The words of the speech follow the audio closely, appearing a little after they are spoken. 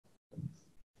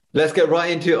Let's get right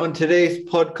into it. On today's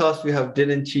podcast, we have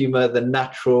Dylan Cheema, the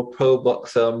natural pro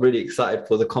boxer. I'm really excited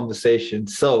for the conversation.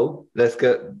 So let's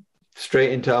get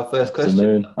straight into our first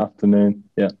question. Afternoon.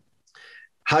 Yeah.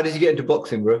 How did you get into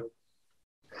boxing, bro?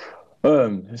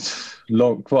 It's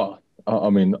long. Well,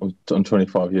 I'm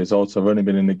 25 years old, so I've only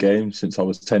been in the game since I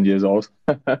was 10 years old.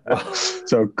 Wow.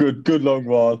 So good long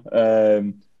while.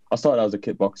 I started as a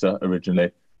kickboxer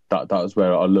originally. That was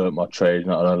where I learnt my trade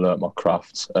and I learnt my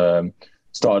crafts.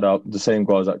 Started out the same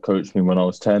guys that coached me when I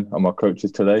was 10 and my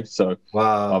coaches today. So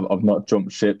Wow. I've not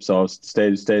jumped ship. So I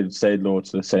stayed loyal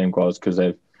to the same guys because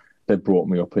they've brought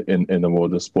me up in the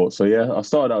world of sport. So yeah, I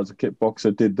started out as a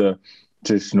kickboxer, did the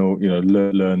traditional,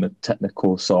 learn the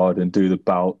technical side and do the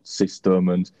bout system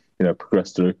and,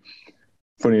 progress through.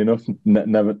 Funny enough,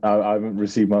 never, I haven't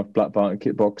received my black belt in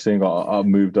kickboxing. I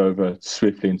moved over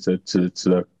swiftly into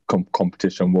the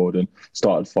competition world and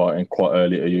started fighting quite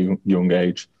early at a young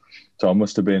age. So I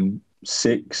must have been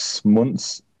 6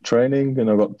 months training and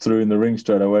I got through in the ring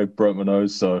straight away, broke my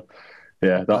nose. So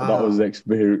yeah, that was Wow.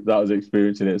 experience. That was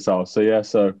experience in itself. So yeah,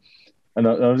 and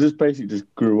I just basically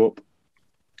just grew up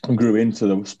and grew into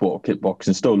the sport of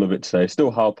kickboxing. Still love it today. Still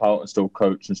help out and still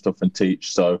coach and stuff and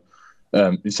teach. So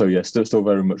yeah, still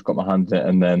very much got my hand in it.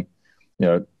 And then,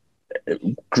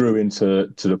 it grew to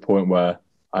the point where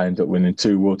I ended up winning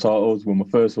 2 world titles. Won my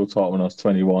first world title when I was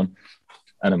 21,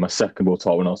 and then my second world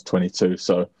title when I was 22.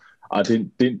 So I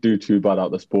didn't do too bad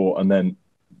out the sport, and then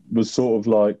was sort of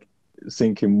like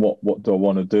thinking, what do I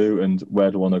want to do and where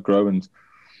do I want to grow, and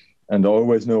I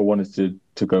always knew I wanted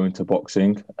to go into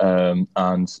boxing.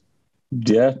 And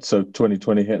yeah, so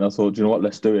 2020 hit, and I thought, you know what,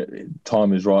 let's do it.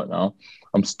 Time is right now.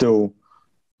 I'm still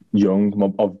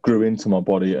young. I've grew into my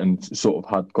body and sort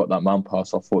of got that manpower.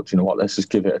 So I thought, you know what, let's just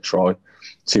give it a try,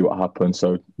 see what happens.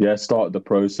 So yeah, started the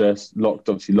process.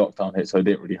 Obviously lockdown hit, so it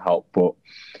didn't really help. But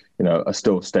I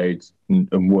still stayed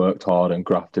and worked hard and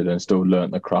grafted and still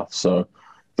learnt the craft. So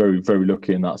very, very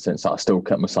lucky in that sense that I still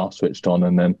kept myself switched on.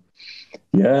 And then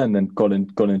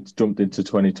jumped into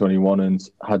 2021 and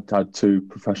had 2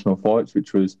 professional fights,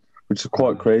 which was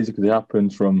quite Wow. crazy because it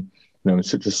happened from in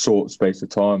such a short space of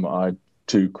time. I had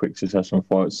 2 quick successional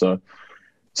fights.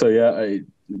 So yeah,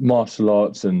 martial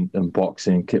arts and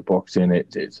boxing, kickboxing,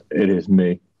 it is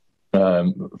me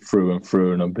through and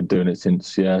through, and I've been doing it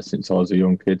since I was a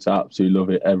young kid. So I absolutely love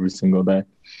it every single day.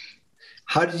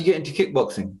 How did you get into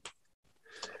kickboxing?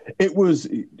 It was.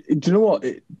 Do you know what?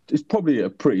 It's probably a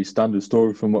pretty standard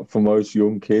story from most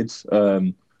young kids.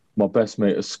 My best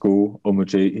mate at school,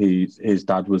 Umaji, his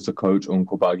dad was the coach,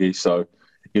 Uncle Baggy. So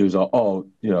he was like, oh,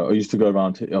 I used to go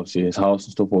around to obviously his house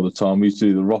and stuff all the time. We used to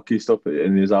do the Rocky stuff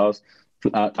in his house,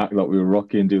 act like we were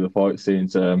Rocky and do the fight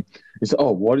scenes. He said,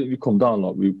 oh, why don't you come down?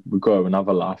 Like we go over and have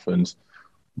a laugh. And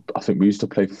I think we used to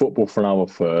play football for an hour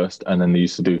first, and then they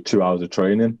used to do 2 hours of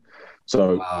training.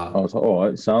 So I Wow. was like, all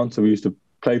right, sound. So we used to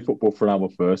play football for an hour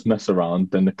first, mess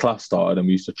around. Then the class started, and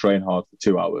we used to train hard for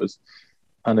 2 hours.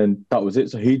 And then that was it.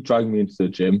 So he dragged me into the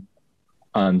gym,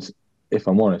 and if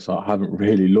I'm honest, I haven't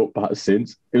really looked back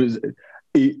since. I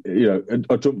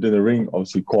jumped in the ring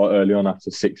obviously quite early on after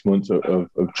 6 months of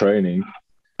training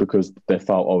because they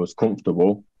felt I was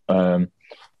comfortable.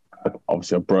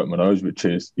 Obviously, I broke my nose, which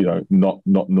is not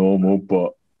normal,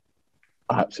 but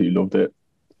I absolutely loved it.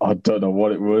 I don't know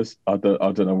what it was. I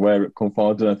don't know where it come from.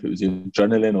 I don't know if it was the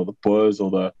adrenaline or the buzz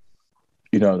or the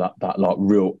that like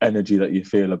real energy that you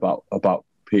feel about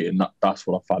competing. That's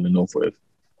what I fell in love with.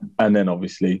 And then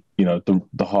obviously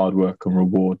the hard work and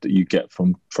reward that you get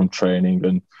from training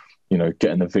and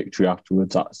getting the victory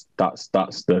afterwards. That's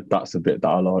the bit that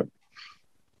I like.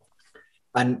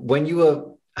 And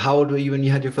how old were you when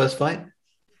you had your first fight?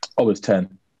 I was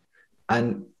 10.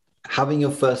 And having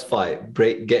your first fight,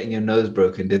 getting your nose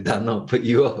broken, did that not put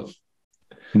you off?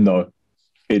 No,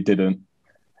 it didn't.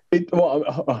 That's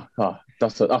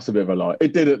a bit of a lie.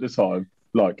 It did at the time.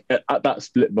 Like at that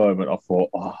split moment, I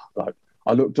thought, like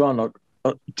I looked down, like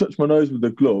I touched my nose with the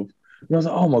glove, and I was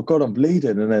like, oh my god, I'm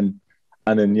bleeding. And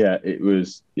then yeah, it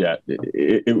was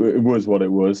what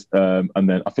it was. And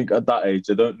then I think at that age,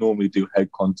 they don't normally do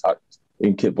head contact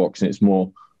in kickboxing. It's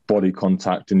more body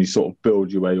contact, and you sort of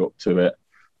build your way up to it.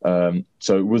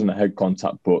 So it wasn't a head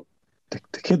contact, but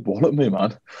the kid walloped me,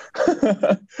 man.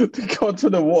 The God, I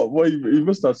don't know what he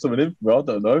must have something in for me. I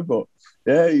don't know, but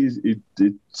yeah, he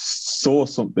saw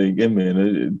something in me and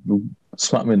it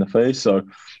smacked me in the face. So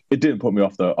it didn't put me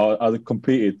off though. I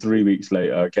competed 3 weeks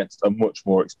later against a much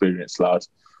more experienced lad,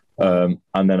 and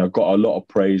then I got a lot of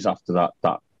praise after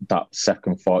that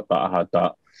second fight that I had.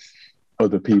 That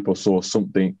other people saw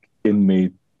something in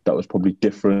me that was probably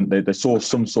different. They saw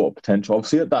some sort of potential.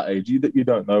 Obviously, at that age, you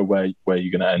don't know where you're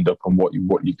going to end up and what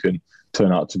you can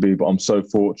turn out to be. But I'm so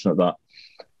fortunate that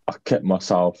I kept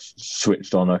myself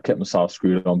switched on. I kept myself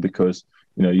screwed on because,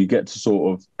 you get to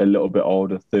sort of a little bit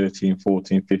older, 13,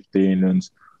 14, 15, and,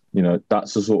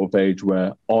 that's the sort of age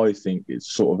where I think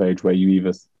it's sort of age where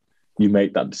you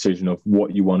make that decision of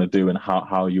what you want to do and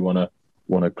how you want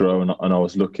to grow. And I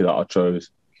was lucky that I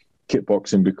chose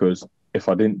kickboxing, because if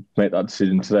I didn't make that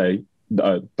decision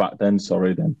back then,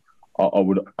 then I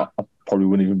probably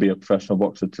wouldn't even be a professional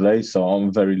boxer today. So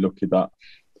I'm very lucky that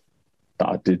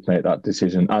I did make that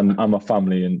decision, and my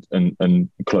family and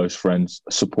close friends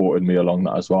supported me along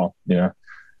that as well.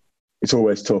 It's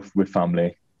always tough with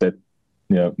family. That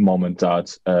mom and dad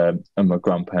and my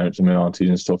grandparents and my aunties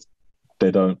and stuff,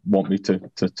 they don't want me to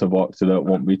box. They don't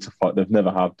want me to fight. They've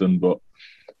never have done, but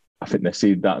I think they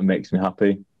see that and makes me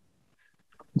happy.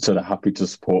 So they're happy to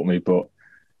support me. But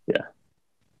yeah,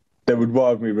 they would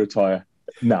rather me retire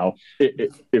now,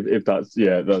 if that's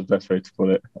the best way to put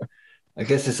it. I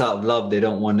guess it's out of love. They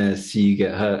don't want to see you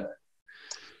get hurt.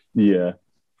 Yeah.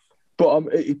 But I'm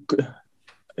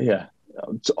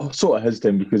sort of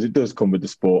hesitant because it does come with the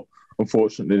sport.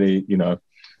 Unfortunately,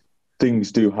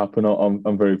 things do happen.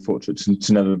 I'm very fortunate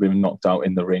to never been knocked out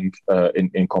in the ring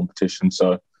in competition.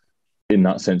 So in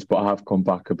that sense, but I have come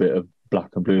back a bit of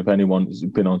black and blue. If anyone's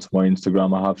been onto my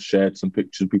Instagram, I have shared some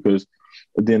pictures, because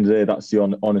at the end of the day, that's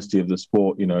the honesty of the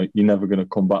sport. You're never going to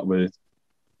come back with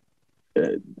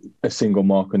a single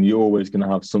mark, and you're always going to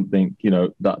have something,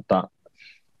 that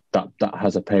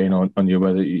has a pain on you,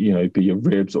 whether it be your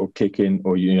ribs or kicking,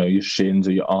 or your shins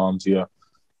or your arms, or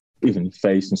even your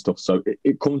face and stuff. So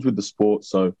it comes with the sport.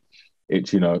 So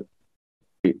it's and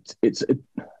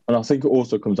I think it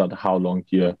also comes down to how long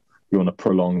you want to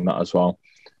prolong that as well.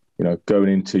 Going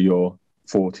into your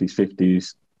 40s,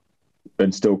 50s,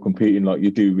 and still competing like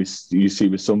you see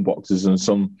with some boxers and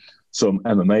some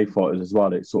MMA fighters as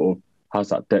well. It sort of has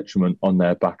that detriment on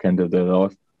their back end of their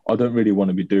life. I don't really want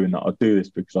to be doing that. I do this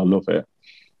because I love it.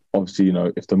 Obviously,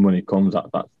 if the money comes,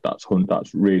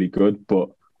 that's really good. But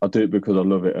I do it because I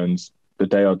love it. And the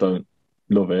day I don't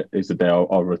love it is the day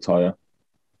I'll retire.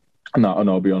 And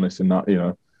I'll be honest in that.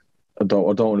 I don't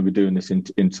want to be doing this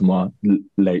into my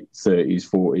late 30s,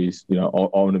 40s. I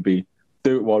want to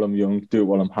do it while I'm young, do it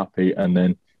while I'm happy, and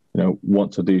then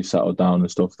once I do settle down and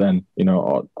stuff, then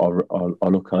I'll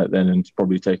look at it then and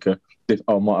probably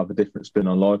I might have a different spin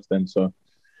on life then. So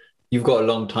you've got a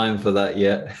long time for that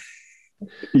yet.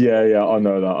 Yeah, I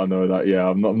know that. Yeah,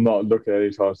 I'm not looking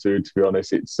anytime soon, to be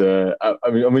honest. It's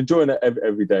I'm enjoying it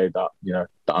every day that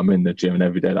that I'm in the gym, and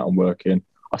every day that I'm working.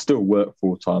 I still work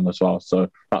full time as well, so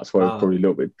that's why I'm probably a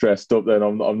little bit dressed up. Then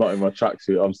I'm not in my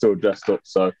tracksuit. I'm still dressed up,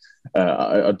 so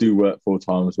I do work full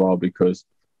time as well, because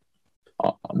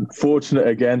I'm fortunate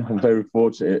again. I'm very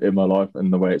fortunate in my life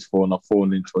and the way it's fallen. I've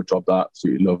fallen into a job that I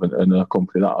absolutely love, and a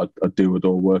company that I do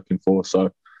adore working for. So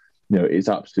it's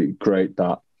absolutely great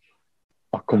that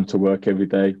I come to work every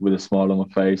day with a smile on my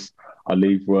face. I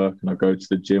leave work and I go to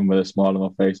the gym with a smile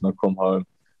on my face, and I come home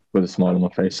with a smile on my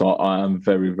face. So I am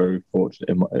very, very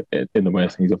fortunate in the way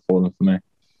things have fallen for me.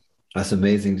 That's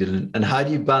amazing, Dylan. And how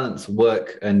do you balance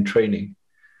work and training?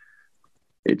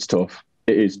 It's tough.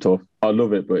 It is tough. I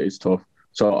love it, but it's tough.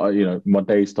 So my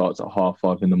day starts at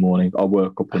 5:30 in the morning. I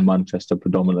work up in Manchester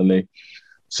predominantly.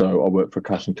 So I work for a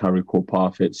cash and carry called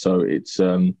Parfit. So it's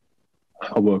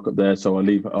I work up there. So I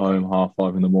leave at home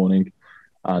 5:30 in the morning,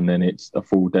 and then it's a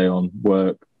full day on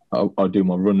work. I do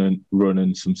my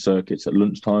running some circuits at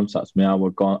lunchtime. So that's me hour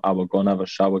gone, have a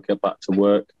shower, get back to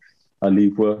work. I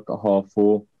leave work at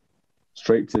 4:30,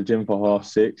 straight to the gym for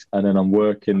 6:30, and then I'm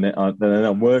working. And then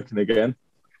I'm working again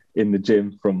in the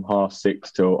gym from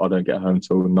 6:30 till I don't get home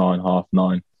till 9,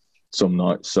 9:30 some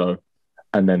nights. So,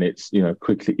 and then it's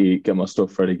quickly eat, get my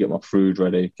stuff ready, get my food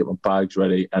ready, get my bags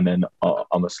ready, and then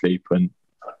I'm asleep and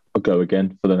I go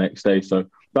again for the next day. So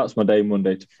that's my day,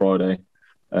 Monday to Friday.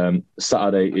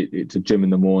 Saturday, it's a gym in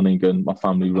the morning, and my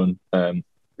family run a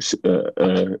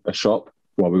shop.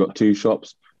 Well, we've got 2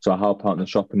 shops, so I help out in the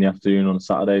shop in the afternoon on a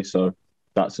Saturday. So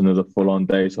that's another full-on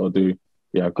day. So I'll do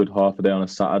a good half a day on a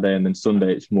Saturday, and then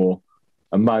Sunday it's more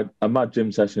a mad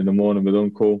gym session in the morning with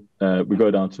Uncle. We go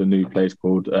down to a new place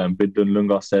called Bidlun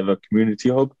Lungar Seva Community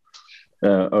Hub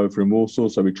over in Walsall.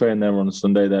 So we train there on a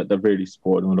Sunday. They're really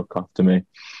supportive and look after me.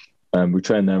 We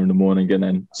train there in the morning, and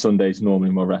then Sunday's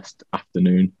normally my rest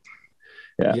afternoon.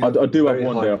 Yeah, I do have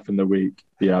one day off in the week.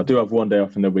 Yeah, I do have one day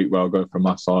off in the week where I'll go for a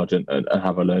massage and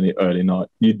have a early night.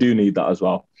 You do need that as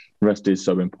well. Rest is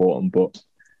so important, but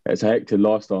it's a hectic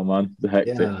lifestyle, man. It's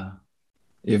hectic. Yeah,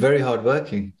 you're very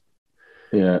hardworking.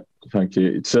 Yeah, thank you.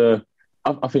 It's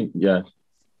I think, yeah,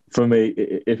 for me,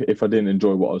 if I didn't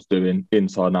enjoy what I was doing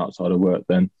inside and outside of work,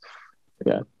 then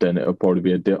it would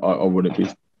probably be I wouldn't be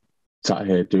sat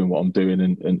here doing what I'm doing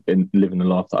and living the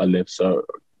life that I live. So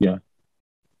yeah,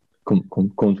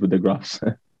 comes with the graphs.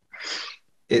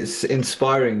 It's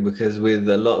inspiring because with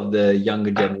a lot of the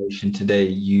younger generation today,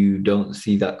 you don't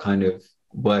see that kind of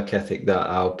work ethic that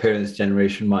our parents'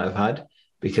 generation might have had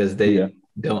because Yeah. they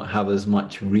don't have as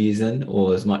much reason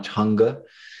or as much hunger.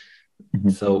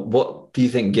 Mhm. So, what do you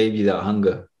think gave you that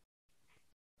hunger?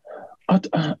 I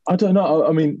don't know.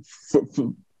 I mean,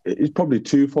 it's probably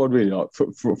twofold, really. Like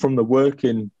from the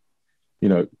working,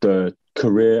 the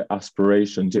career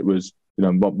aspirations, it was,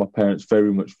 my parents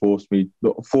very much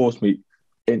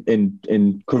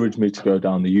encouraged me to go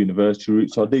down the university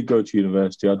route. So I did go to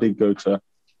university. I did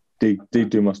did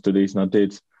do my studies, and I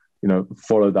did,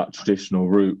 follow that traditional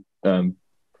route.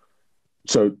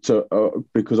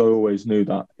 Because I always knew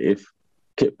that if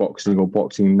kickboxing or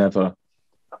boxing never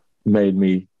made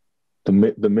me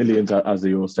the millions, as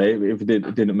they all say, if it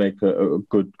didn't make a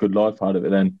good life out of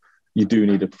it, then you do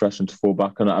need a profession to fall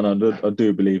back on, and I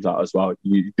do believe that as well.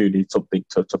 You do need something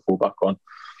to fall back on.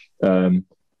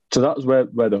 So that was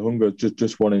where the hunger,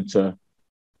 just wanting to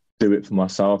do it for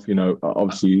myself.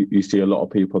 Obviously you see a lot of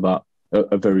people that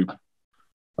are very,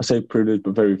 I say privileged,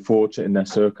 but very fortunate in their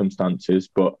circumstances.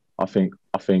 But I think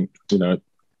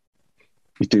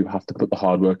you do have to put the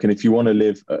hard work in if you want to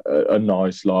live a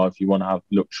nice life. You want to have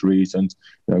luxuries and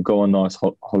go on nice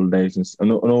holidays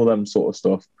and all them sort of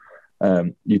stuff.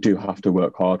 You do have to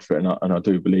work hard for it, and I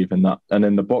do believe in that. And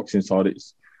then the boxing side,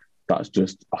 it's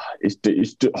just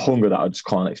hunger that I just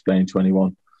can't explain to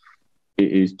anyone.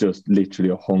 It is just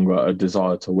literally a hunger, a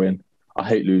desire to win. I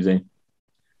hate losing.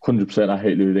 100%, I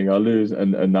hate losing. I lose,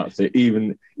 and that's it.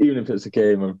 Even if it's a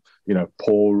game of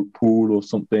pool or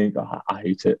something, I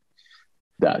hate it.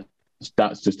 That's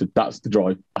the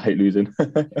drive. I hate losing.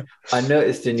 I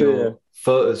noticed in your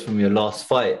photos from your last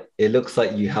fight, it looks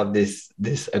like you have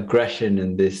this aggression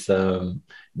and this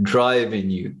drive in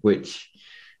you, which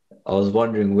I was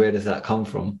wondering, where does that come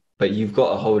from? But you've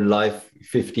got a whole life,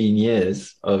 15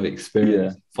 years of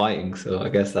experience fighting, so I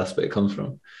guess that's where it comes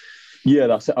from. Yeah,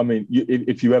 that's it. I mean,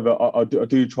 if you ever, I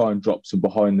do try and drop some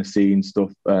behind the scenes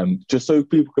stuff, just so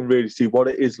people can really see what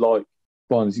it is like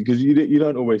behind the scenes, because you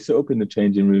don't always sit up in the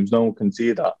changing rooms. No one can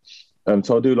see that.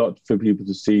 So I do like for people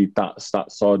to see that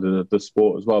side of the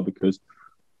sport as well, because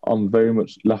I'm very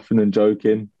much laughing and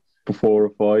joking before a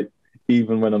fight.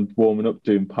 Even when I'm warming up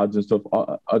doing pads and stuff,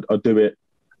 I do it.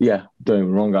 Yeah, don't get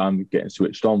me wrong, I'm getting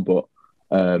switched on, but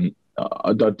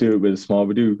I do it with a smile.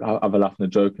 We do have a laugh and a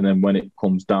joke, and then when it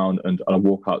comes down and I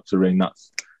walk out to the ring,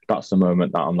 that's the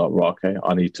moment that I'm like, right, okay,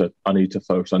 I need to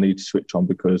focus. I need to switch on,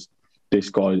 because this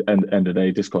guy, end of the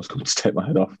day, this guy's coming to take my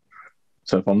head off.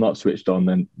 So if I'm not switched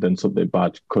on, then something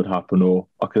bad could happen, or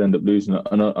I could end up losing it,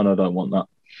 and I don't want that.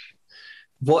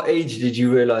 What age did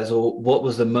you realize, or what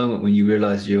was the moment when you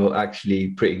realized you're actually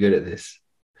pretty good at this?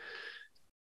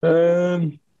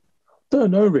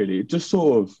 Don't know really. It just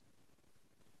sort of,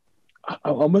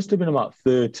 I must have been about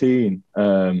 13.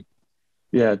 I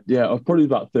was probably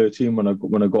about 13 when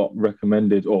I got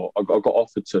recommended, or I got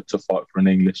offered to fight for an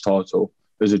English title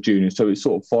as a junior. So it's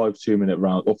sort of 5 2-minute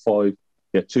rounds, or 5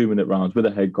 2-minute rounds with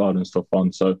a head guard and stuff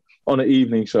on. So on an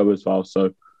evening show as well.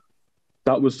 So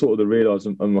that was sort of the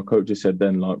realisation. And my coach just said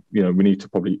then, like, we need to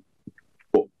probably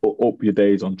up your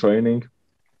days on training.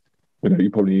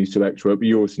 You probably need to extra, but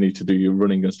you also need to do your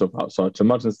running and stuff outside. So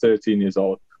imagine 13 years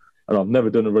old, and I've never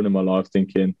done a run in my life,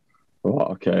 thinking, right,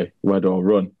 okay, where do I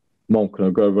run? Mom, can I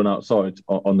go run outside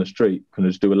on the street? Can I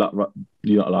just do a lap?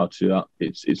 You're not allowed to do that.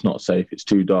 It's not safe. It's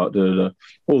too dark.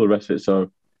 All the rest of it.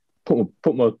 So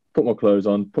put my clothes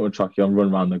on, put my trackie on,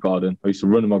 run around the garden. I used to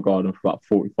run in my garden for about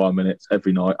 45 minutes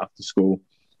every night after school,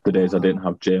 the days I didn't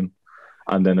have gym,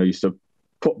 and then I used to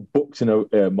put books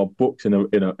my books in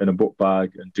a book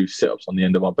bag and do sit-ups on the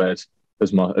end of my bed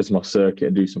as my circuit,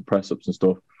 and do some press-ups and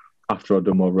stuff after I'd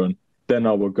done my run. Then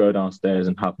I would go downstairs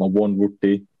and have my one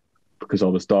rugby, because I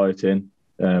was dieting.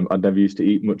 I never used to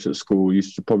eat much at school.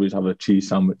 Used to probably have a cheese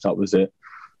sandwich. That was it.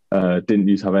 Didn't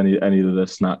used to have any of the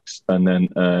snacks. And then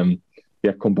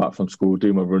come back from school,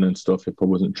 do my running stuff if I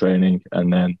wasn't training,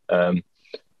 and then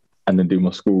do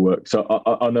my schoolwork. So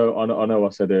I know I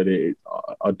said earlier,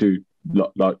 I do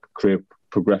like career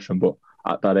progression, but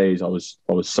at that age I was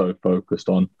so focused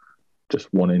on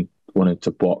just wanting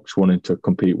to box, wanting to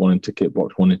compete, wanting to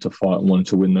kickbox, wanting to fight, and wanting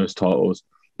to win those titles.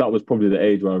 That was probably the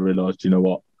age where I realised, you know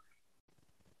what,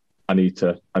 I need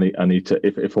to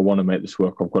if I want to make this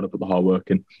work, I've got to put the hard work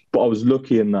in. But I was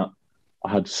lucky in that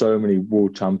I had so many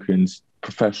world champions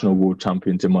professional world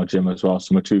champions in my gym as well.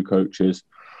 So my two coaches,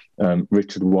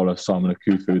 Richard Wallace, Simon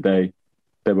Akufu,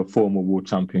 they were former world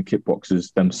champion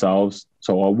kickboxers themselves.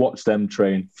 So I watched them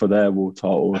train for their world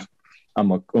titles, and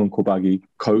my uncle Baggy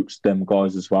coached them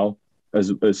guys as well,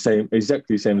 exactly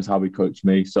the same as how he coached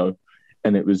me. So,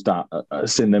 and it was that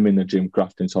seeing them in the gym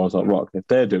grafting. So I was like, right, if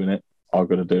they're doing it, I've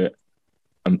got to do it,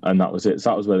 and that was it. So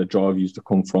that was where the drive used to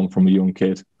come from a young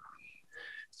kid.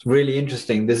 It's really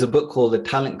interesting. There's a book called The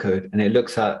Talent Code, and it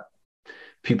looks at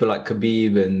people like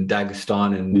Khabib and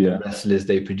Dagestan and the wrestlers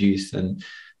they produce. And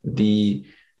the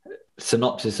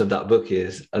synopsis of that book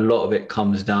is a lot of it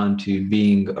comes down to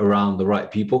being around the right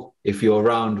people. If you're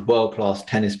around world-class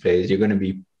tennis players, you're going to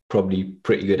be probably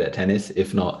pretty good at tennis,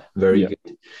 if not very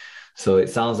good. So it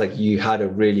sounds like you had a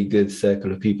really good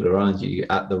circle of people around you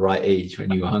at the right age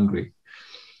when you were hungry.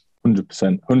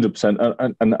 100%.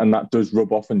 And that does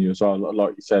rub off on you as well.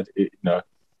 Like you said,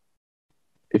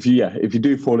 if you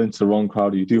do fall into the wrong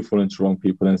crowd, or you do fall into the wrong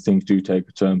people, then things do take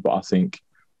a turn. But I think,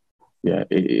 but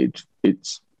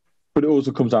it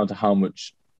also comes down to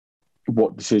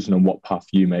what decision and what path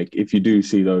you make. If you do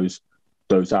see those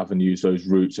avenues, those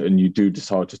routes, and you do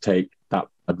decide to take that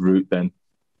route, then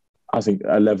I think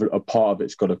a part of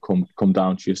it's got to come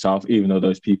down to yourself. Even though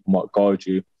those people might guide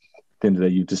you, at the end of the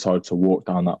day, you decide to walk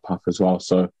down that path as well.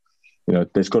 So,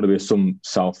 there's got to be some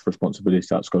self-responsibility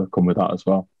that's got to come with that as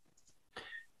well.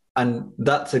 And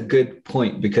that's a good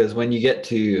point, because when you get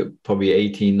to probably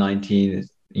 18, 19,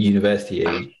 university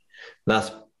age,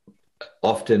 that's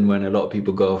often when a lot of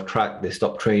people go off track. They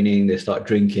stop training, they start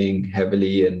drinking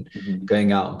heavily and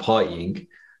going out and partying.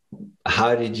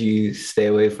 How did you stay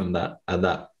away from that at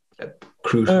that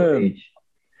crucial age?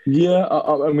 Yeah,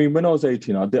 I mean, when I was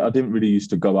 18, I didn't really used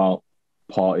to go out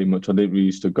party much. I didn't really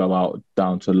used to go out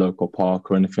down to a local park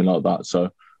or anything like that. So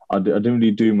I didn't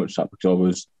really do much that,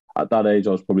 because at that age,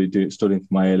 I was probably studying for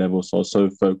my A-levels. So I was so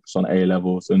focused on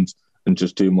A-levels and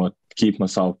just keep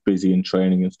myself busy in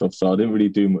training and stuff. So I didn't really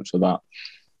do much of that.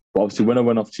 But obviously, when I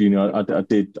went off to uni, I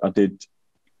did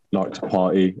like to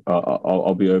party.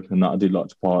 I'll be open in that. I did like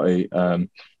to party and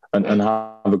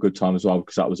have a good time as well,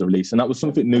 because that was a release. And that was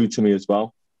something new to me as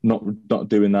well. Not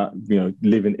doing that,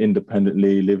 living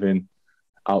independently, living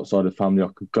outside of family. I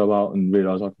could go out and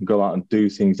realise I can go out and do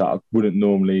things that I wouldn't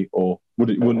normally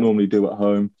do at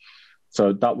home.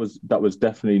 So that was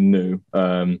definitely new.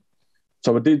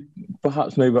 So I did,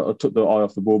 perhaps maybe I took the eye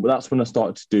off the ball, but that's when I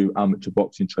started to do amateur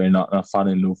boxing training, and I fell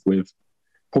in love with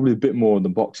probably a bit more on the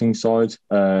boxing side.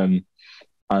 And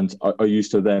I used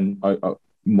to then,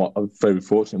 I'm very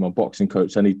fortunate, my boxing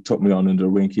coach, and he took me on under the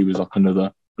wing. He was like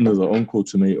another uncle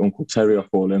to me, Uncle Terry, I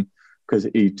call him, because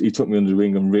he took me under the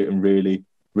wing and really,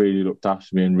 really looked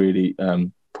after me and really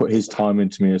put his time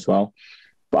into me as well.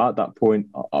 But at that point,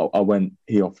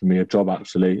 he offered me a job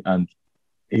actually, and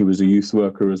he was a youth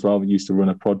worker as well. We used to run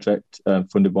a project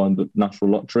funded by the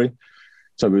National Lottery.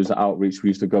 So it was outreach. We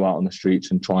used to go out on the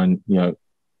streets and try and,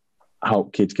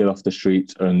 help kids get off the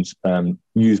streets and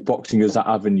use boxing as that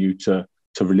avenue to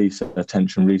release their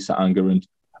tension, release their anger, and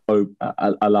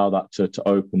allow that to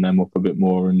open them up a bit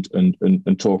more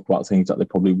and talk about things that they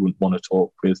probably wouldn't want to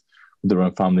talk with their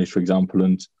own families, for example,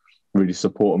 and really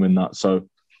support them in that. So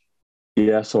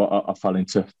so I fell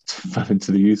into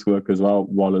the youth work as well,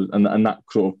 and that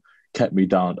sort of kept me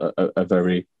down a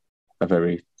very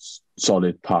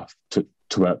solid path to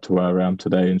where I am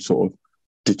today, and sort of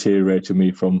deteriorated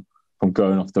me from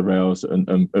going off the rails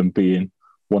and being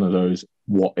one of those,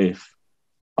 what if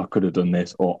I could have done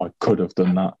this or I could have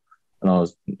done that,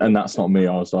 and that's not me.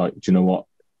 I was like, do you know what?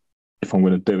 If I'm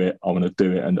going to do it, I'm going to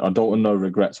do it, and I don't want no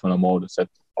regrets when I'm older. Said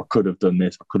I could have done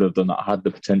this, I could have done that. I had the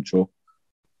potential.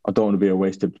 I don't want to be a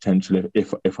wasted potential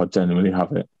if I genuinely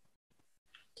have it.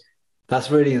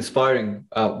 That's really inspiring.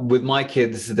 With my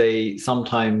kids, they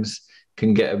sometimes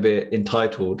can get a bit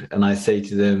entitled, and I say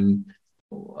to them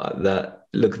that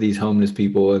look at these homeless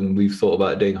people, and we've thought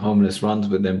about doing homeless runs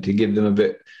with them to give them a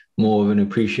bit more of an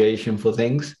appreciation for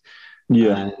things.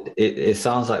 Yeah, and it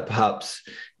sounds like perhaps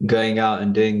going out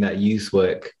and doing that youth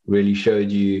work really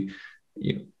showed you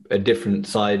a different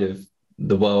side of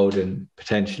the world and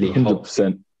potentially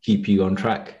 100%. Keep you on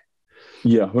track.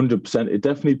 Yeah, 100%. It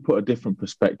definitely put a different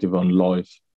perspective on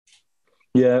life.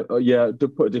 Yeah, it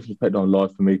did put a different perspective on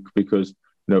life for me, because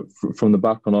from the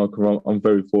background, I'm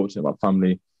very fortunate. My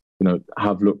family,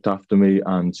 have looked after me,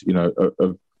 and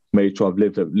have made sure I've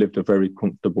lived a very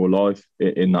comfortable life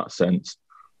in that sense.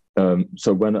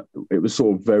 So when it was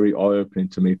sort of very eye-opening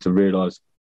to me to realise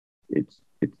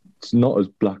it's not as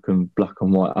black and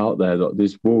white out there. Like,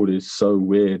 this world is so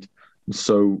weird,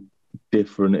 so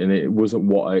different, and it wasn't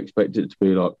what I expected it to be.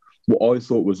 Like, what I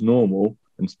thought was normal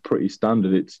and it's pretty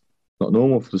standard. It's not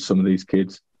normal for some of these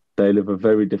kids. They live a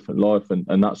very different life,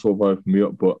 and that sort of opened me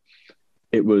up. But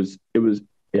it was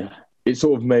yeah, it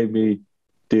sort of made me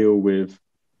deal with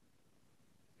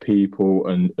people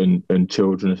and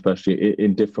children, especially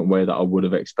in different way that I would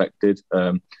have expected.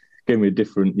 Gave me a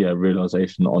different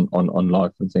realization on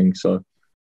life and things. So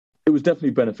it was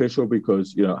definitely beneficial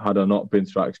because had I not been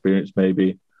through that experience,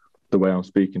 maybe the way I'm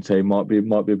speaking today might be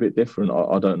a bit different.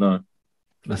 I don't know.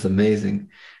 That's amazing.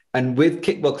 And with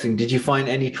kickboxing, did you find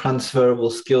any transferable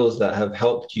skills that have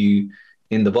helped you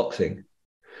in the boxing?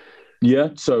 Yeah,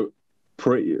 so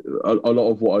a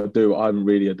lot of what I do, I haven't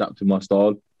really adapted my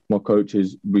style. My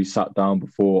coaches, we sat down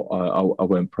before I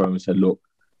went pro and said, look,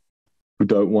 we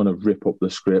don't want to rip up the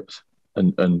script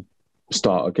and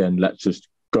start again. Let's just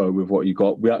go with what you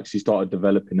got. We actually started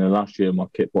developing in the last year of my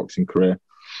kickboxing career.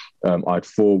 I had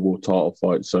 4 world title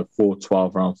fights, so 4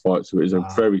 12-round fights. So it was a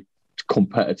very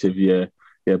competitive year.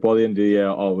 Yeah, by the end of the year,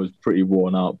 I was pretty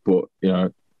worn out, but I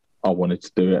wanted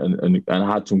to do it and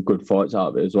I had some good fights out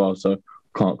of it as well. So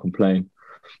can't complain.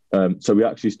 So we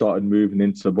actually started moving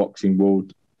into the boxing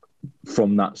world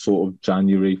from that sort of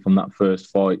January, from that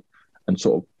first fight, and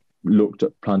sort of looked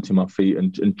at planting my feet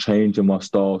and changing my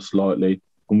style slightly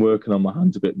and working on my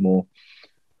hands a bit more.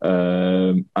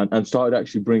 And started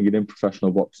actually bringing in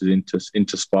professional boxers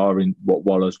into sparring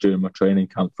while I was doing my training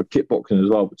camp for kickboxing as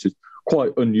well, which is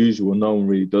quite unusual. No one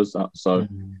really does that. So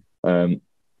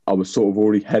I was sort of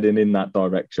already heading in that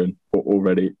direction, but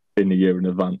already in a year in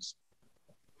advance.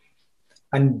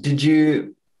 And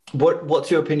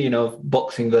what's your opinion of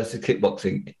boxing versus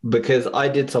kickboxing? Because I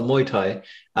did some Muay Thai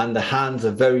and the hands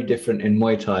are very different in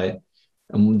Muay Thai.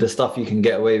 And the stuff you can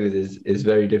get away with is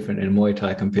very different in Muay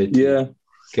Thai compared to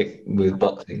kick with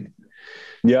boxing.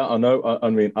 Yeah, I know. I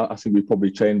mean, I think we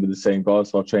probably trained with the same guys.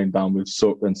 So I trained down with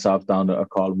Suk and Sav down at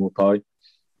Akala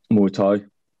Muay Thai.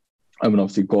 I mean,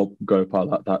 obviously,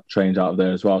 Gopal, that trained out of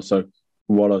there as well. So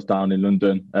while I was down in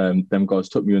London, them guys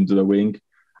took me under the wing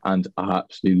and I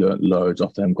actually learned loads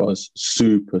off them guys.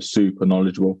 Super, super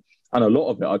knowledgeable. And a lot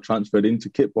of it I transferred into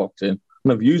kickboxing.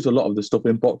 And I've used a lot of the stuff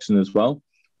in boxing as well.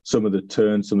 Some of the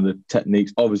turns, some of the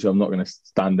techniques. Obviously, I'm not going to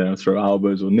stand there and throw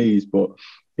elbows or knees, but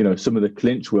some of the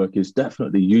clinch work is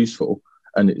definitely useful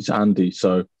and it's handy.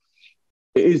 So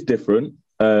it is different,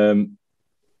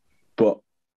 but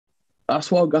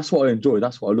that's what I enjoy.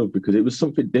 That's what I love because it was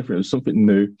something different. It was something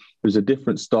new. It was a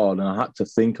different style, and I had to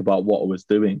think about what I was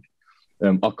doing.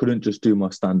 I couldn't just do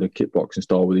my standard kickboxing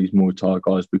style with these Muay Thai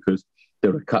guys because they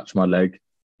would catch my leg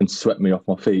and sweat me off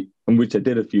my feet, and which I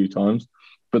did a few times.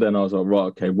 But then I was like, right,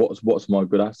 okay, what's my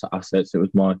good assets? It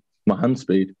was my hand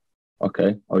speed.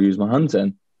 Okay, I'll use my hands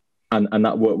then. And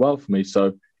that worked well for me.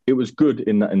 So it was good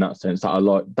in that sense that I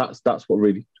like. That's what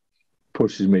really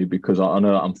pushes me because I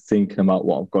know that I'm thinking about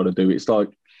what I've got to do. It's like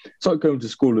going to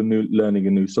school and learning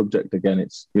a new subject again.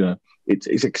 It's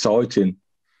it's exciting.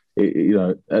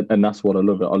 And that's what I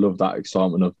love. I love that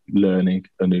excitement of learning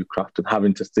a new craft and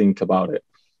having to think about it.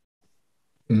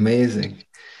 Amazing.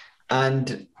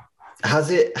 And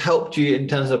has it helped you in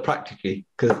terms of practically?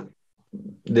 Because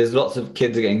there's lots of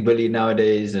kids are getting bullied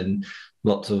nowadays, and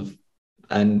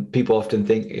people often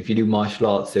think if you do martial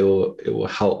arts, it will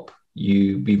help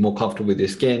you be more comfortable with your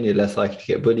skin. You're less likely to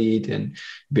get bullied and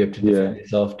be able to defend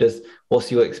yourself.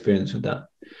 What's your experience with that?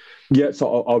 Yeah,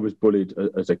 so I was bullied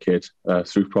as a kid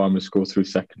through primary school, through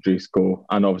secondary school,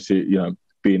 and obviously,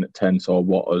 being at 10, so I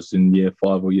was in year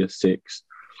 5 or year 6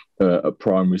 at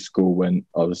primary school when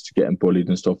I was getting bullied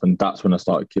and stuff, and that's when I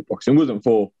started kickboxing. It wasn't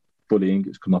for bullying,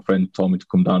 it's because my friend told me to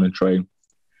come down and train.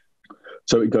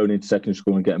 So going into secondary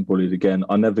school and getting bullied again,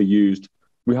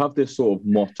 we have this sort of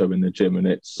motto in the gym, and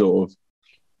it's sort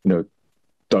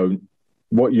of,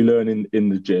 what you learn in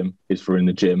the gym is for in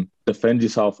the gym. Defend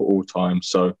yourself at all times.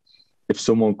 So if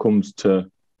someone comes to,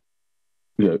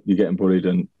 you're getting bullied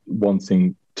and one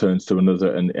thing turns to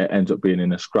another and it ends up being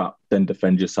in a scrap, then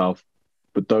defend yourself.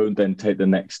 But don't then take the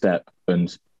next step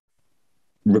and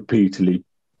repeatedly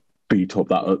beat up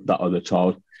that other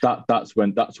child. That's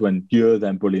when you're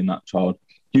then bullying that child.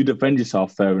 You defend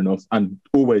yourself fair enough and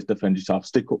always defend yourself.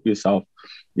 Stick up for yourself,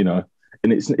 and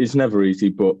it's never easy.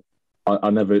 But I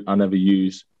never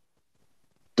use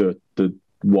the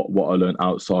what I learned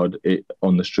outside it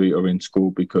on the street or in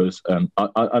school because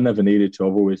I never needed to.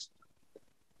 I've always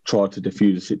tried to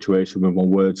diffuse a situation with my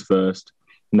words first,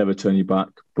 never turn your back.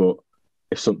 But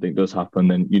if something does happen,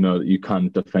 then you know that you can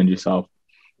defend yourself.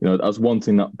 That's one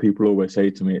thing that people always say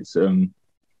to me. It's,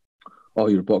 oh,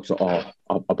 you're a boxer. Oh,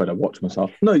 I better watch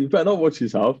myself. No, you better not watch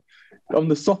yourself. I'm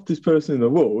the softest person in the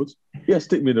world. Yeah,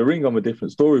 stick me in the ring. I'm a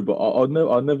different story, but I'll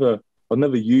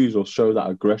never use or show that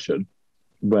aggression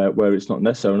where it's not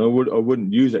necessary. And I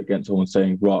wouldn't use it against someone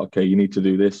saying, right, okay, you need to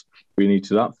do this, or you need to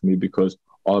do that for me because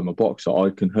I'm a boxer, I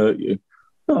can hurt you.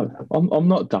 No, I'm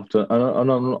not daft, and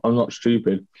I'm not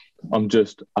stupid. I'm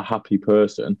just a happy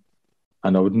person,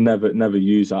 and I would never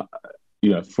use that,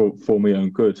 for my own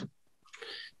good.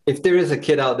 If there is a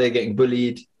kid out there getting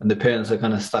bullied and the parents are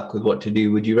kind of stuck with what to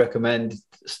do, would you recommend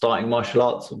starting martial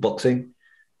arts or boxing?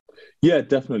 Yeah,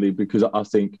 definitely, because I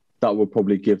think that will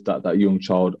probably give that young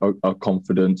child a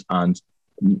confidence and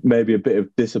maybe a bit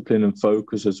of discipline and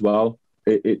focus as well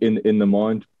in the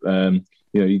mind.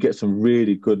 You get some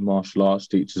really good martial arts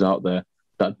teachers out there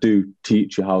that do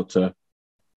teach you how to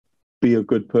be a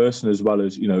good person as well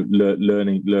as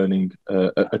learning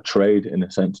a trade in a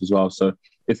sense as well. So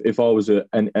if I was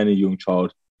any young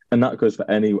child, and that goes for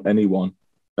anyone,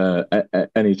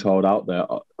 any child out there,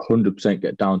 100%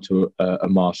 get down to a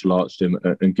martial arts gym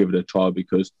and give it a try,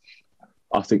 because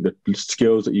I think the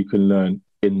skills that you can learn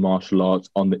in martial arts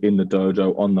in the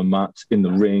dojo, on the mat, in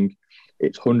the ring,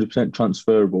 it's 100%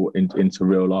 transferable into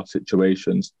real life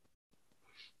situations.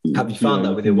 Have you found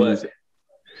that with your work?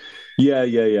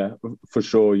 Yeah, for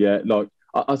sure. Yeah, like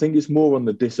I think it's more on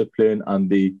the discipline and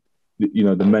the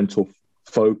mental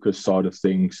focus side of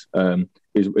things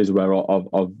is where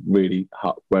I've really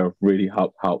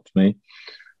helped me.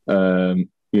 Because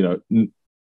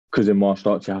in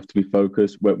martial arts you have to be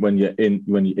focused when you're in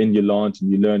your lines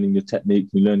and you're learning your technique,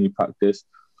 you learn your practice.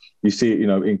 You see it,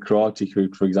 in karate,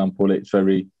 for example, it's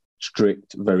very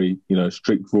strict, very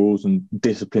strict rules, and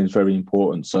discipline is very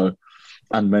important. So,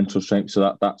 and mental strength.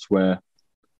 So that's where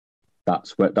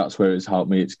it's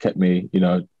helped me. It's kept me,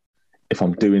 if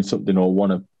I'm doing something or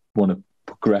want to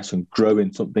progress and grow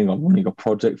in something, I'm running a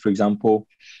project, for example,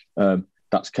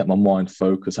 that's kept my mind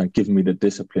focused and given me the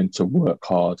discipline to work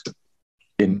hard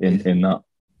in that.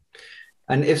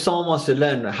 And if someone wants to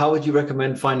learn, how would you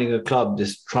recommend finding a club?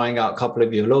 Just trying out a couple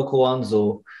of your local ones,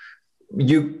 or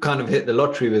you kind of hit the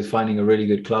lottery with finding a really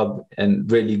good club and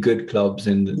really good clubs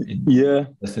yeah.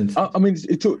 I mean,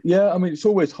 it's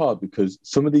always hard because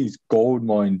some of these gold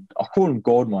mine, I call them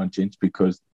gold mine gyms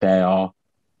because they are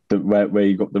where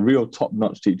you got the real top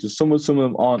notch teachers. Some of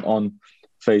them aren't on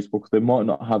Facebook. They might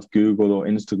not have Google or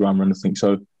Instagram or anything.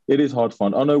 So it is hard to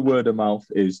find. I know word of mouth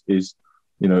is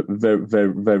very,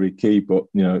 very, very key, but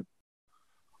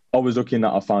I was looking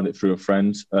at, I found it through a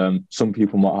friend. Some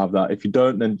people might have that. If you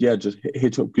don't, then just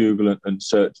hit up Google and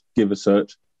search, give a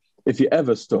search. If you're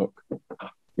ever stuck,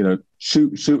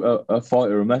 shoot a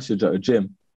fighter a message at a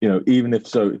gym. Even if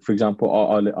so, for example,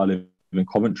 I live in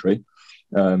Coventry.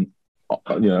 I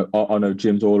know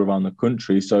gyms all around the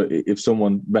country. So if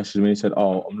someone messaged me and said,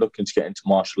 "Oh, I'm looking to get into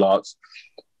martial arts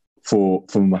for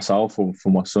myself or for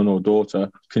my son or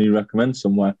daughter, can you recommend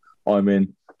somewhere? I'm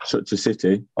in such a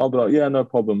city," I'll be like, "Yeah, no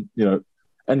problem." End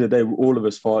of the day, all of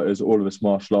us fighters, all of us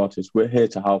martial artists, we're here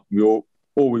to help.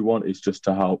 All we want is just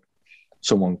to help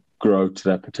someone grow to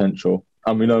their potential.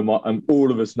 And we know, and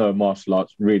all of us know martial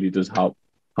arts really does help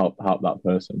that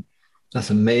person. That's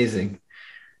amazing.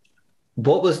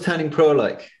 What was turning pro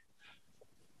like?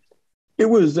 It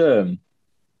was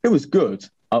good.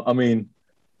 I mean,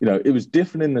 it was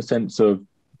different in the sense of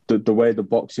the way the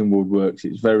boxing world works.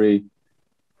 It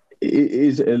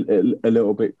is a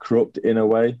little bit corrupt in a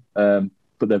way, but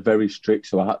they're very strict.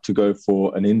 So I had to go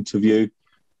for an interview.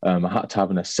 I had to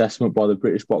have an assessment by the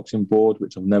British Boxing Board,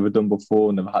 which I've never done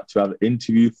before. Never had to have an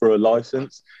interview for a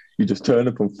license. You just turn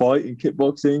up and fight in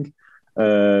kickboxing.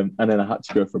 And then I had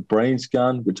to go for a brain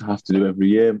scan, which I have to do every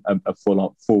year, a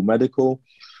full medical.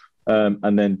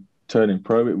 And then turning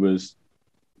pro, it was,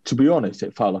 to be honest,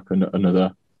 it felt like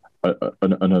another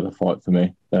fight for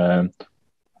me.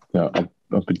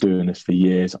 I've been doing this for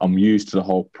years. I'm used to the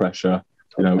whole pressure.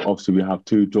 Obviously we have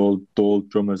two dual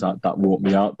drummers that walked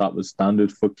me out. That was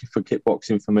standard for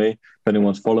kickboxing for me. If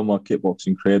anyone's followed my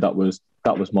kickboxing career, that was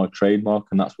my trademark,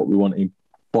 and that's what we want in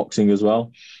boxing as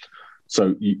well.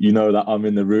 So you know that I'm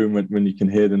in the room when you can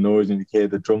hear the noise and you hear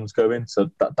the drums going. So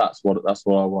that's what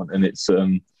I want. And it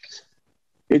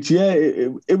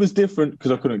was different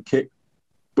because I couldn't kick,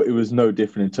 but it was no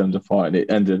different in terms of fighting. At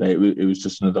the end of the day, it was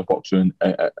just another boxer and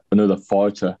another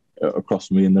fighter across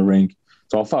me in the ring.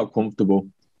 So I felt comfortable,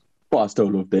 but I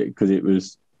still loved it because it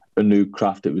was a new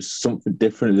craft. It was something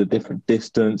different. It was a different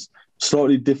distance,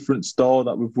 slightly different style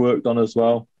that we've worked on as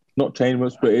well. Not changed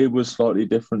much, but it was slightly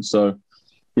different. So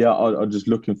yeah, I'm just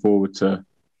looking forward to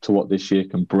what this year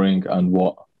can bring and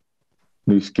what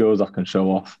new skills I can show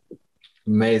off.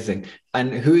 Amazing.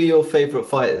 And who are your favourite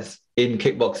fighters in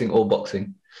kickboxing or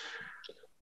boxing?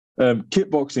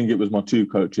 Kickboxing, it was my two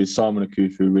coaches, Simon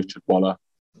Akufu, Richard Waller.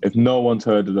 If no one's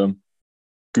heard of them,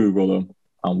 Google them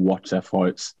and watch their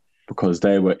fights. because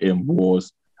they were in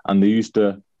wars and they used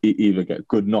to either get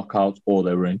good knockouts or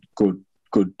they were in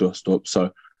good dust up.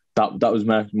 So that was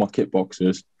my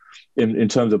kickboxers. In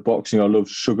terms of boxing, I love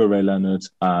Sugar Ray Leonard,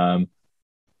 and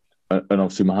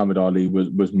obviously Muhammad Ali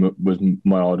was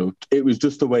my idol. It was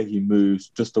just the way he moves,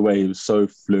 just the way he was so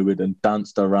fluid and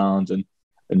danced around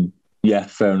and yeah,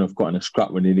 fair enough, got in a scrap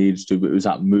when he needed to, but it was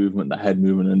that movement, the head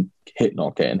movement and hit,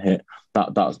 not getting hit.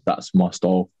 That's my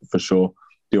style for sure.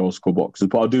 The old school boxers,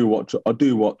 but I do watch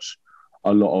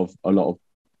a lot of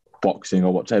boxing. I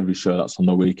watch every show that's on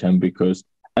the weekend because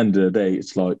end of the day,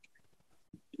 it's like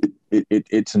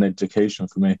it's an education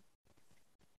for me.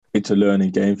 It's a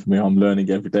learning game for me. I'm learning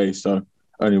every day, so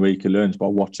only way you can learn is by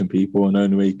watching people, and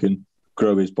only way you can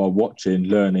grow is by watching,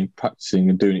 learning, practicing,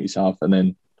 and doing it yourself, and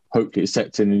then hopefully it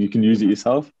sets in and you can use it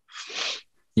yourself.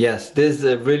 Yes, there's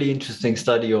a really interesting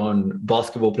study on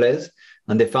basketball players,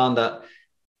 and they found that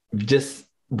just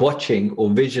watching or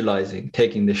visualizing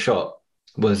taking the shot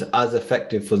was as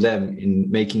effective for them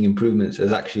in making improvements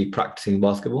as actually practicing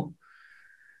basketball.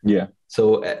 Yeah.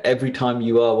 So every time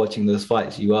you are watching those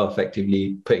fights, you are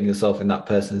effectively putting yourself in that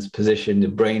person's position. The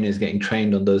brain is getting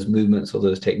trained on those movements or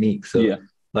those techniques. So yeah.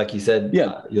 Like you said,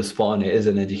 you're spot on. It is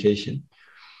an education.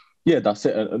 Yeah, that's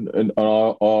it. And I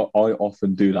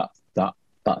often do that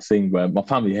thing where my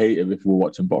family hate it if we're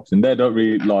watching boxing. They don't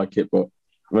really like it, but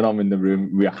when I'm in the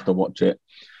room, we have to watch it.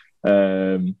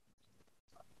 And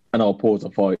I'll pause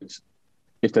the fights.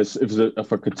 If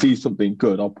I could see something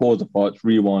good, I'll pause the fights,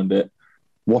 rewind it,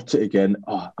 watch it again.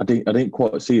 Oh, I didn't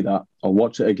quite see that. I'll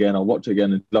watch it again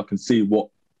until I can see what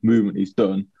movement he's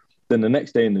done. Then the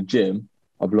next day in the gym,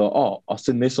 I'll be like, oh, I've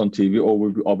seen this on TV,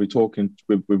 or I'll be talking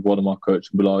with one of my coaches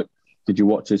and be like, did you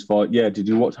watch this fight? Yeah. Did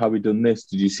you watch how we done this?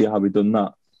 Did you see how we done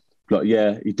that? Like,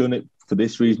 yeah, he done it for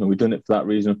this reason, or we done it for that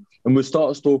reason. And we'll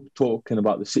start talking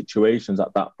about the situations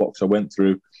that boxer went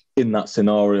through in that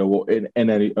scenario or in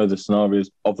any other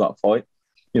scenarios of that fight.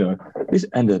 You know, this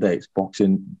end of the day, it's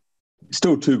boxing.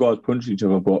 Still two guys punching each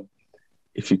other, but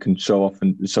if you can show off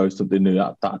and show something new,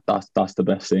 that's the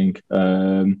best thing.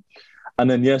 And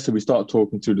then, so we start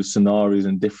talking through the scenarios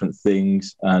and different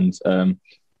things. And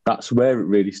that's where it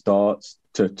really starts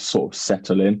to sort of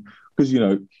settle in. Because,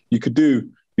 you could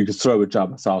throw a jab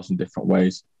 1,000 different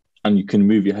ways and you can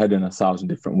move your head in 1,000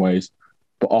 different ways.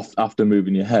 But after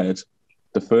moving your head,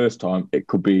 the first time, it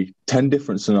could be 10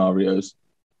 different scenarios.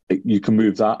 You can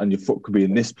move that and your foot could be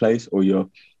in this place, or your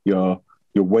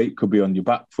weight could be on your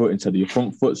back foot instead of your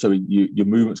front foot. So your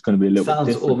movement's going to be a little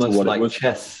bit different to what it was.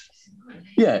 Chess.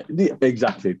 Yeah,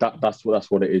 exactly. That's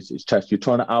what it is. It's chess. You're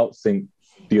trying to outthink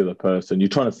the other person. You're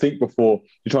trying to think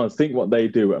what they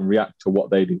do and react to what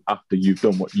they do after you've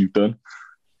done what you've done.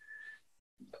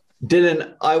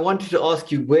 Dylan, I wanted to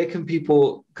ask you, where can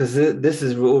people, because this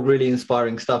is all really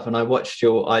inspiring stuff, and I watched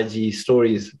your IG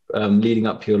stories leading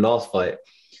up to your last fight.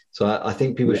 So I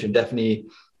think people should definitely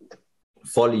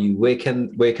follow you. Where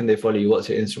can they follow you? What's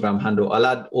your Instagram handle? I'll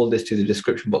add all this to the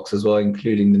description box as well,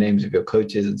 including the names of your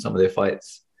coaches and some of their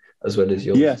fights, as well as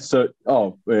yours. Yeah. So,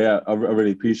 I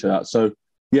really appreciate that. So,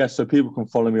 so people can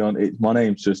follow me on it. My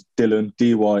name's just Dylan,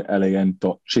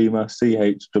 DYLAN.Cheema,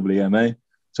 CHEEMA.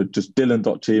 So just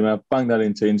Dylan.Cheema. Bang that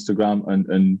into Instagram,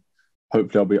 and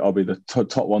hopefully I'll be the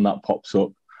top one that pops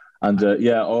up. And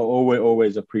I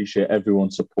always appreciate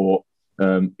everyone's support.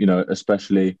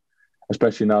 Especially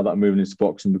now that I'm moving into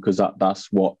boxing, because that's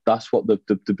what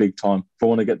the big time. If I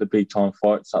want to get the big time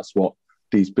fights, that's what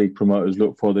these big promoters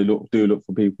look for. They look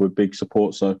for people with big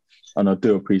support. So, and I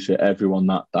do appreciate everyone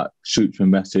that shoots me a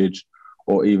message,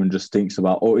 or even just thinks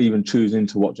about, or even choosing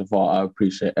to watch a fight. I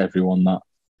appreciate everyone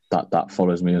that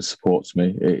follows me and supports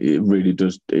me. It really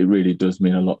does. It really does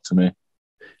mean a lot to me.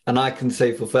 And I can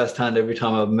say for firsthand, every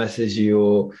time I've messaged you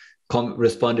or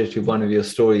responded to one of your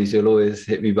stories, you'll always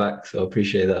hit me back. So I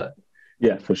appreciate that.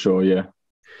 Yeah, for sure. Yeah.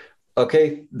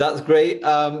 Okay, that's great.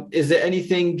 Is there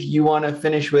anything you want to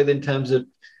finish with in terms of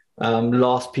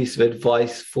last piece of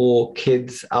advice for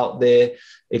kids out there?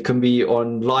 It can be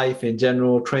on life in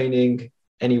general, training,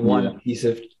 any one piece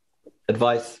of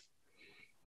advice.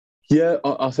 Yeah,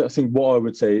 I think what I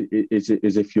would say is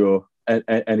if you're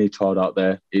any child out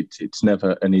there, it's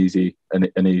never an easy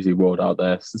world out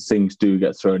there. Things do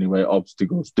get thrown away,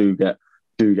 obstacles do get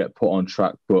put on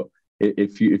track. But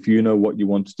if you know what you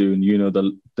want to do and you know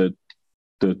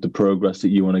the progress that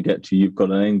you want to get to, you've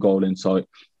got an end goal in sight.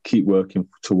 Keep working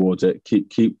towards it.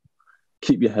 Keep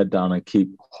your head down and keep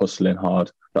hustling hard.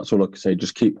 That's all I can say.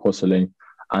 Just keep hustling,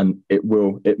 and it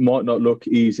might not look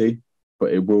easy,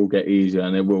 but it will get easier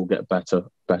and it will get better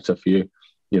for you.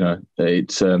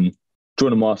 It's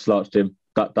join a martial arts gym.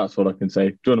 That's what I can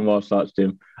say. Join a martial arts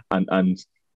gym and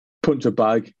punch a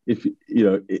bag. If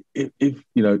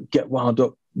get wound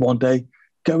up one day,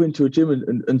 go into a gym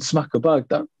and smack a bag.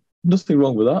 That nothing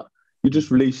wrong with that. You're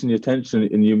just releasing your tension,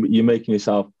 and you're making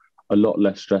yourself a lot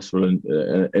less stressful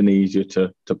and easier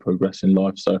to progress in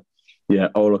life. So, yeah,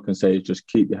 all I can say is just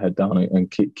keep your head down and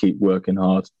keep working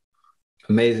hard.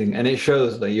 Amazing. And it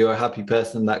shows that you're a happy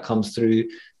person that comes through.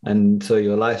 And so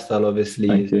your lifestyle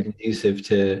obviously is conducive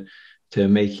to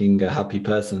making a happy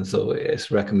person. So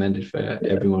it's recommended for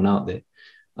everyone out there.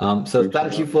 So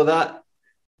thank you for that.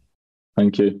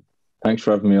 Thank you. Thanks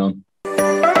for having me on.